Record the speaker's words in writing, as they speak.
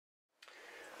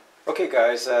Okay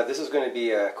guys, this is going to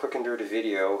be a quick and dirty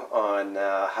video on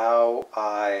how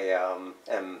I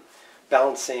am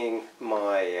balancing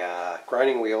my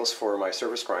grinding wheels for my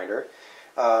surface grinder.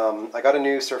 I got a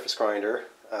new surface grinder,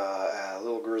 a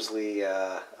little Grizzly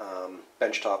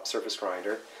benchtop surface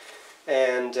grinder,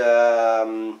 and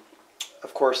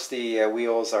of course the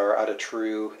wheels are out of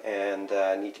true and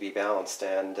need to be balanced,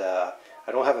 and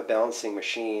I don't have a balancing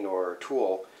machine or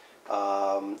tool.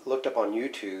 Looked up on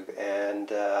YouTube,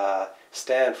 and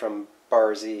Stan from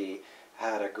Bar Z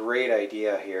had a great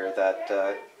idea here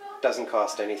that doesn't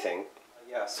cost anything.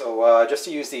 Yeah, so just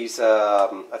to use these,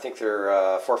 I think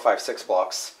they're 456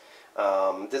 blocks.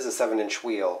 This is a 7-inch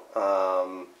wheel,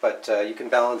 but you can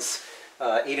balance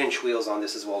 8-inch wheels on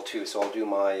this as well too. So I'll do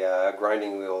my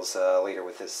grinding wheels later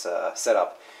with this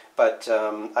setup. But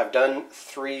I've done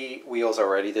 3 wheels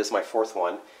already. This is my 4th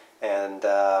one. And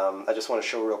I just want to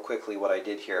show real quickly what I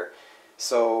did here.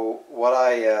 So what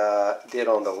I did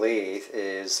on the lathe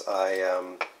is I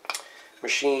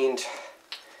machined,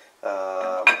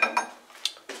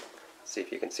 see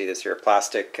if you can see this here,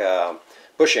 plastic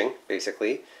bushing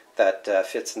basically that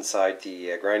fits inside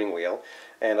the grinding wheel.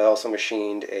 And I also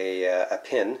machined a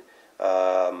pin,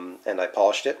 and I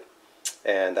polished it,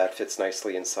 and that fits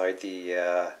nicely inside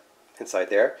the inside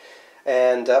there.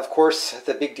 And of course,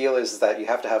 the big deal is that you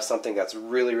have to have something that's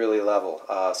really, really level.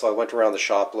 So I went around the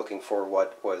shop looking for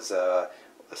what was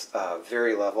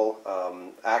very level,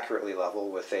 accurately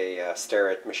level, with a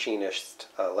Starrett machinist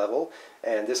level.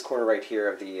 And this corner right here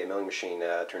of the milling machine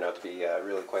turned out to be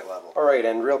really quite level. All right,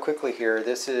 and real quickly here,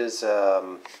 this is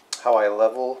how I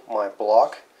level my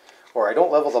block. Or I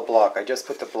don't level the block, I just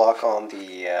put the block on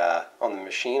the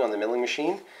machine, on the milling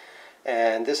machine.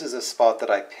 And this is a spot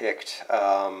that I picked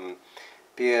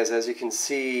because, as you can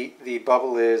see, the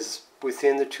bubble is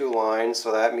within the 2 lines,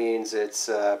 so that means it's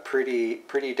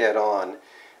pretty dead on.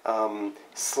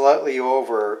 Slightly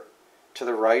over to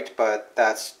the right, but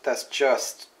that's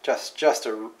just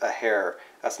a hair.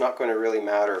 That's not going to really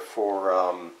matter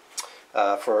for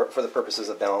the purposes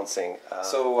of balancing.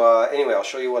 So anyway, I'll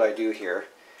show you what I do here.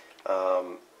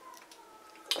 And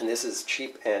this is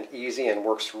cheap and easy and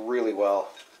works really well.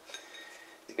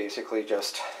 You basically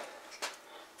just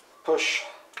push,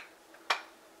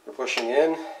 you're pushing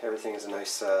in, everything is a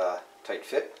nice tight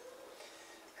fit,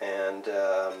 and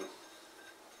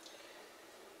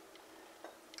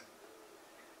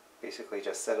basically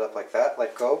just set it up like that,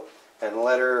 let go, and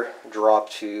let her drop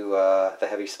to the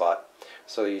heavy spot.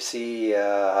 So you see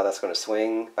how that's going to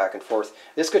swing back and forth.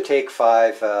 This could take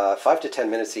 5 to 10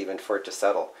 minutes even for it to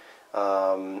settle.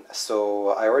 So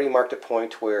I already marked a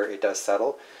point where it does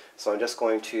settle. So I'm just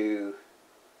going to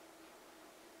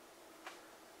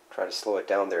try to slow it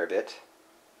down there a bit.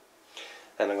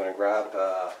 And I'm going to grab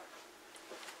a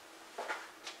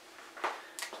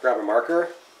marker.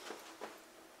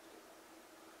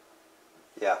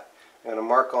 Yeah, I'm going to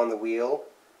mark on the wheel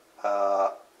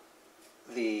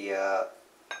the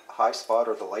high spot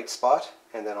or the light spot,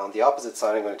 and then on the opposite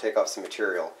side I'm going to take off some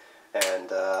material.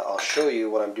 And I'll show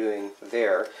you what I'm doing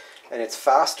there. And it's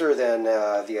faster than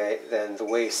the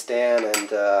way Stan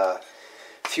and a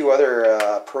few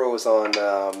other pros on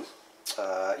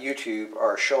YouTube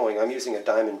are showing. I'm using a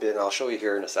diamond bit, and I'll show you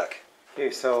here in a sec. Okay,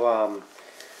 so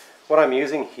what I'm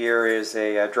using here is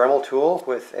a Dremel tool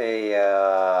with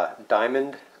a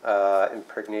diamond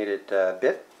impregnated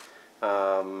bit.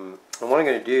 And what I'm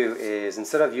going to do is,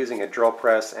 instead of using a drill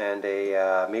press and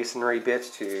a masonry bit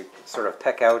to sort of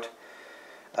peck out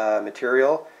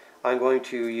material, I'm going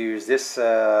to use this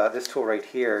this tool right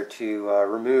here to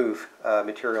remove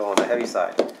material on the heavy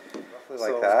side,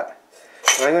 roughly like that.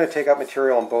 And I'm going to take out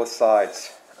material on both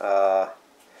sides,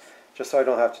 just so I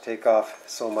don't have to take off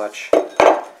so much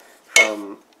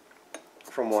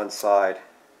from one side.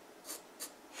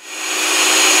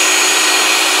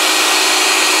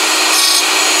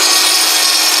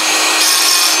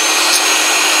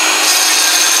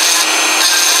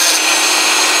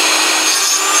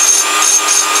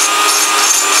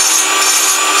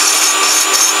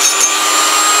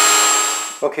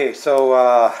 Okay, so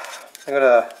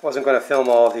wasn't going to film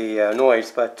all the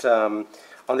noise, but on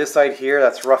this side here,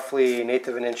 that's roughly 1/8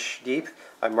 of an inch deep.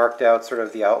 I marked out sort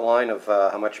of the outline of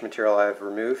how much material I've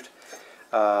removed,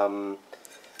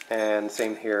 and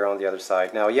same here on the other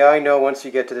side. Now, yeah, I know once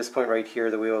you get to this point right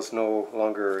here, the wheel is no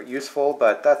longer useful,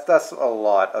 but that's a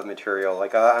lot of material.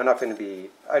 Like I'm not going to be,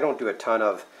 I don't do a ton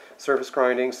of surface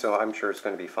grinding, so I'm sure it's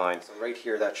going to be fine. So right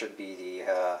here, that should be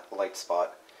the light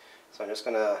spot. So I'm just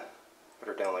going to put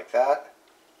her down like that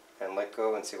and let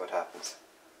go and see what happens.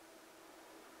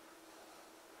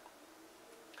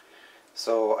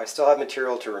 So I still have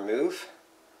material to remove.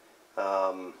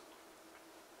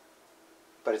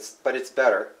 but it's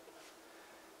better.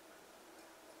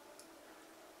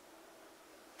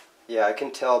 Yeah, I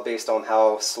can tell based on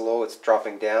how slow it's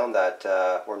dropping down that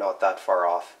we're not that far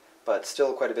off, but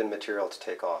still quite a bit of material to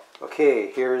take off. Okay,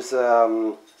 here's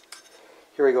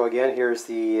here we go again. Here's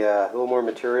the little more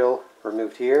material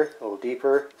removed here, a little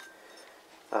deeper.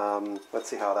 Let's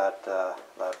see how that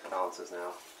balances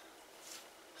now.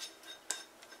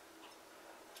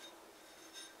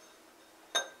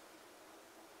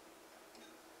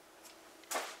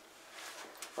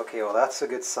 Okay, well that's a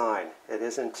good sign. It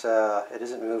isn't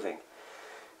moving.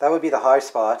 That would be the high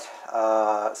spot.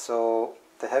 So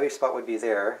the heavy spot would be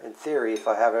there. In theory, if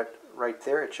I have it right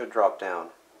there, it should drop down.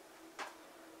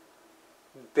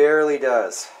 Barely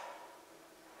does.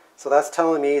 So that's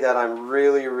telling me that I'm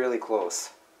really, really close.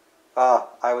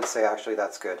 I would say actually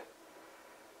that's good.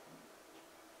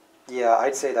 Yeah,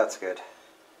 I'd say that's good.